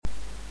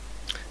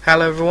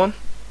Hello everyone,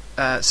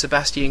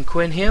 Sebastian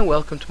Quinn here,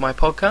 welcome to my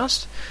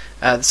podcast,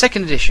 the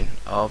second edition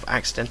of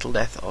Accidental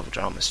Death of a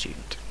Drama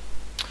Student.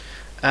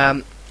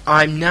 I'm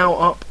now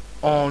up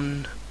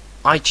on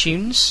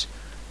iTunes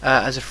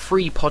as a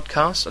free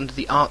podcast under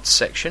the arts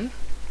section,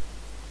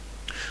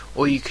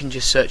 or you can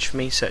just search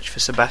for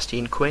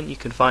Sebastian Quinn, you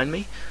can find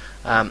me.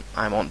 I'm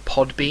on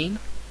Podbean,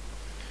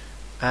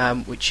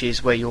 which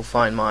is where you'll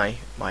find my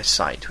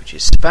site, which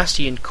is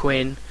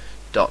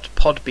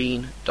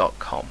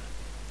sebastianquinn.podbean.com.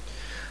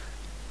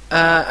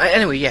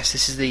 Anyway, yes,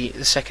 this is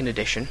the second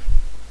edition.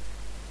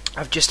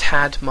 I've just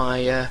had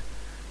my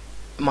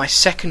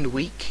second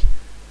week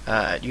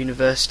at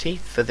university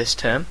for this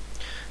term,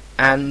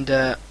 and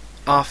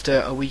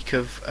after a week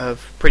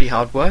of pretty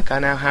hard work, I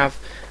now have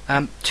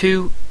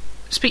two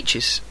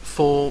speeches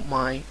for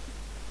my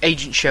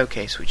agent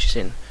showcase, which is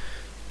in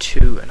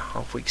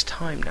 2.5 weeks'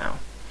 time now.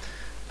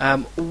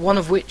 One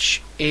of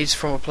which is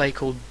from a play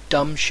called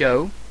Dumb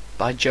Show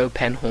by Joe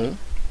Penhall,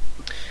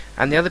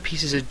 and the other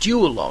piece is a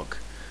duologue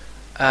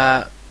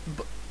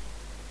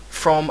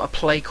from a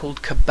play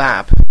called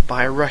Kebab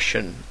by a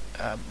Russian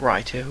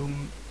writer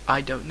whom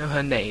I don't know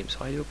her name,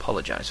 so I do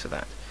apologise for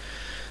that.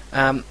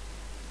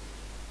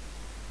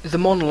 The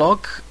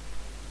monologue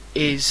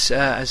is,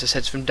 as I said,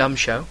 it's from Dumb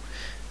Show.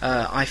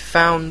 I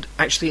found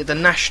actually at the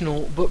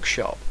National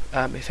Bookshop.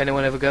 If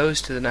anyone ever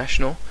goes to the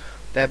National,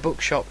 their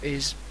bookshop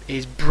is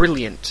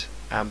brilliant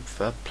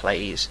for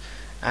plays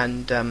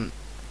and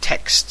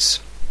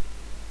texts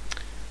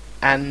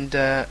and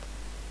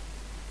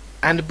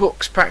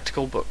books,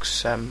 practical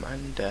books,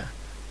 and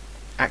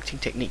acting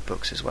technique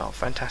books as well.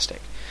 Fantastic.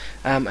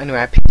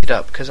 Anyway, I picked it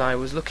up because I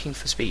was looking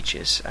for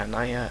speeches, and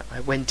I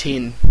went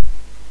in.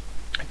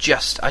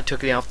 I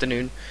took the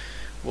afternoon.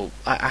 Well,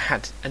 I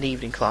had an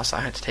evening class I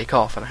had to take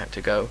off, and I had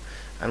to go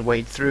and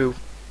wade through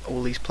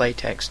all these play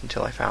texts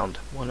until I found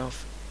one I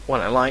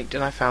liked,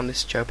 and I found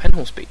this Joe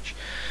Penhall speech,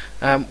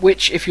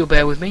 which, if you'll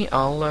bear with me,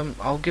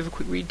 I'll give a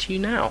quick read to you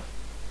now.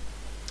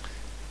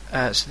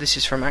 So this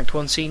is from Act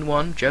 1, Scene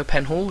 1, Joe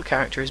Penhall, the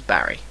character is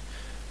Barry.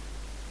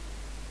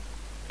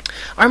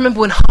 I remember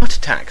when heart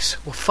attacks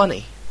were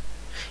funny.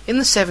 In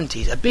the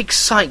 70s, a big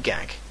sight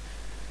gag.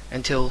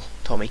 Until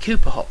Tommy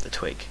Cooper hopped the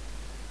twig.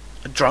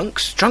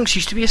 Drunks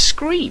used to be a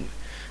scream.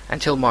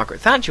 Until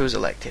Margaret Thatcher was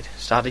elected,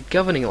 started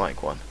governing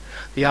like one.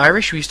 The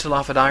Irish, we used to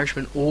laugh at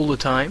Irishmen all the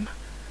time.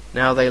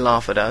 Now they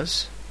laugh at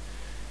us.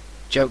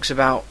 Jokes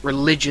about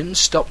religion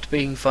stopped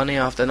being funny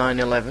after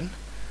 9/11.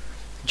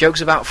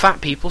 Jokes about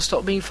fat people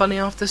stopped being funny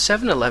after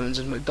 7-Elevens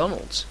and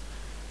McDonald's.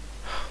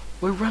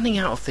 We're running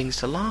out of things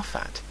to laugh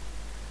at.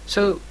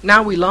 So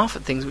now we laugh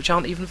at things which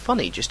aren't even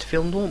funny just to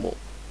feel normal.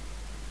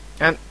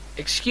 And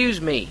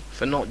excuse me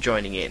for not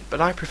joining in, but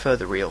I prefer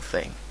the real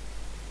thing.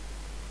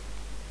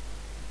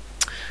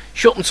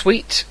 Short and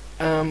sweet.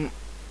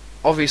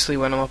 Obviously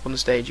when I'm up on the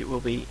stage it will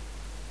be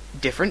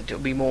different. It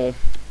will be more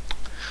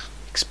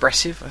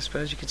expressive, I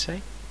suppose you could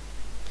say.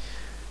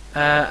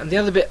 And the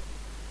other bit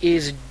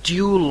is a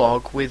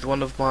duologue with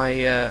one of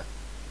my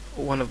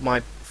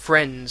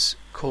friends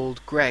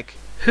called Greg,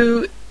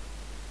 who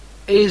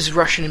is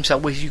Russian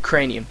himself, well, he's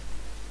Ukrainian,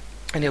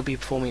 and he'll be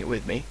performing it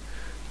with me.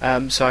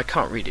 So I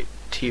can't read it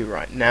to you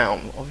right now,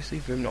 obviously,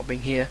 for him not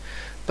being here.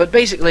 But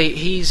basically,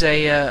 he's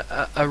a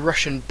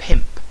Russian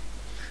pimp,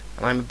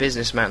 and I'm a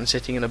businessman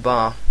sitting in a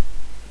bar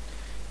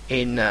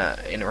in a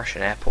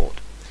Russian airport,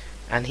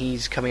 and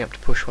he's coming up to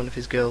push one of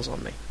his girls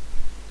on me.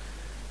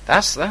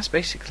 That's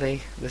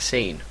basically the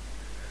scene.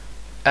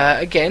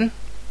 Again,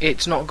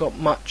 it's not got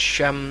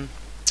much.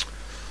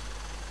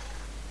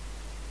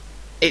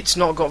 It's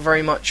not got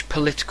very much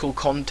political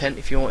content,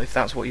 if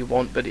that's what you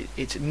want. But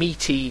it's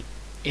meaty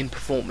in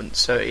performance,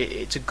 so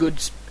it's a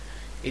good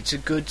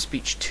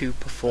speech to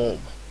perform.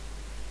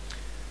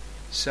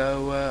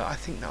 So I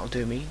think that'll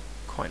do me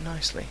quite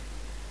nicely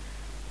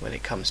when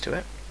it comes to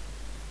it.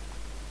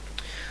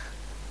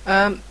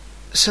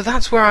 So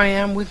that's where I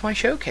am with my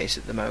showcase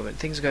at the moment.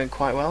 Things are going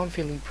quite well. I'm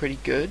feeling pretty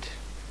good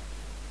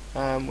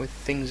with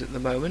things at the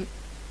moment.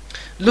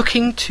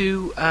 Looking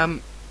to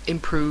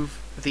improve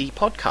the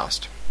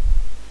podcast.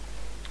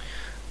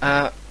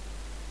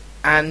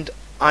 And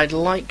I'd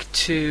like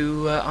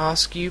to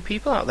ask you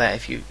people out there,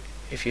 if you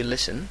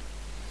listen,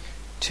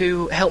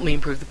 to help me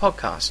improve the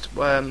podcast.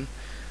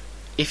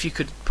 If you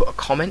could put a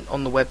comment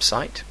on the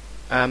website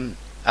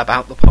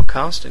about the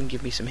podcast and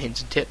give me some hints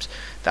and tips,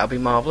 that would be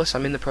marvellous.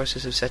 I'm in the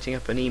process of setting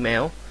up an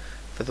email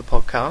for the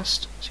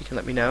podcast, so you can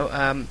let me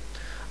know.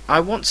 I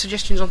want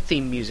suggestions on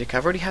theme music.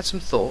 I've already had some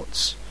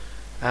thoughts,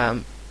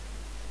 but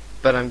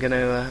I'm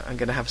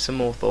gonna have some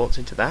more thoughts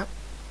into that.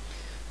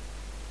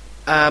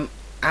 And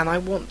I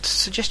want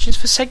suggestions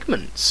for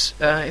segments.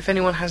 If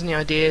anyone has any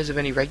ideas of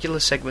any regular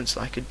segments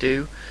that I could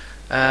do,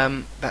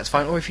 that's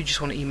fine. Or if you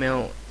just want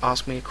to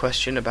ask me a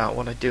question about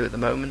what I do at the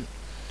moment,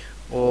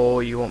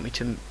 or you want me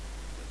to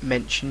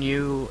mention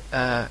you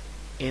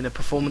in a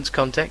performance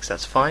context,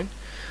 that's fine.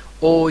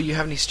 Or you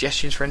have any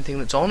suggestions for anything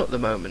that's on at the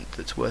moment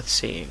that's worth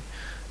seeing.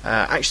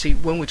 Actually,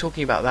 when we're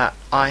talking about that,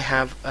 I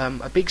have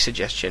a big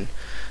suggestion.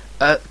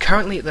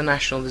 Currently at the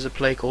National there's a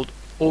play called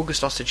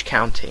August Osage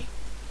County.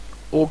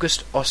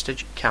 August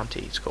Osage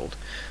County, it's called.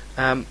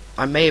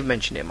 I may have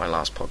mentioned it in my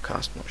last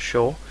podcast, I'm not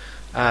sure.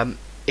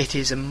 It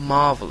is a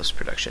marvellous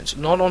production. It's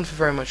not on for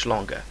very much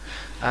longer,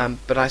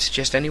 but I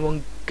suggest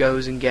anyone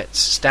goes and gets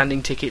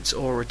standing tickets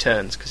or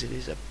returns, because it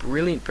is a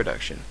brilliant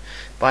production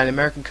by an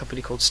American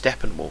company called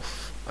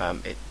Steppenwolf.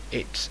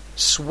 It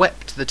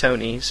swept the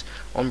Tonys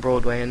on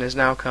Broadway and has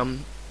now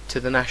come to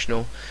the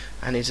National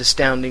and is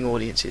astounding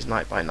audiences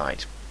night by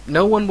night.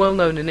 No one well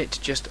known in it,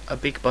 just a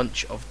big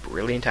bunch of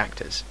brilliant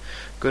actors.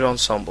 Good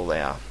ensemble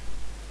they are.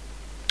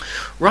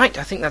 Right,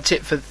 I think that's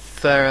it for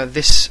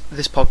this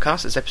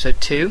podcast. It's episode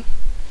 2.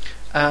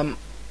 I'm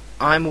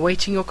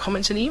awaiting your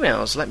comments and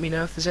emails. Let me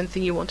know if there's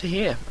anything you want to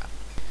hear.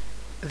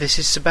 This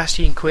is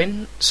Sebastian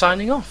Quinn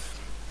signing off.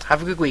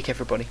 Have a good week,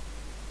 everybody.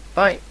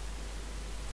 Bye.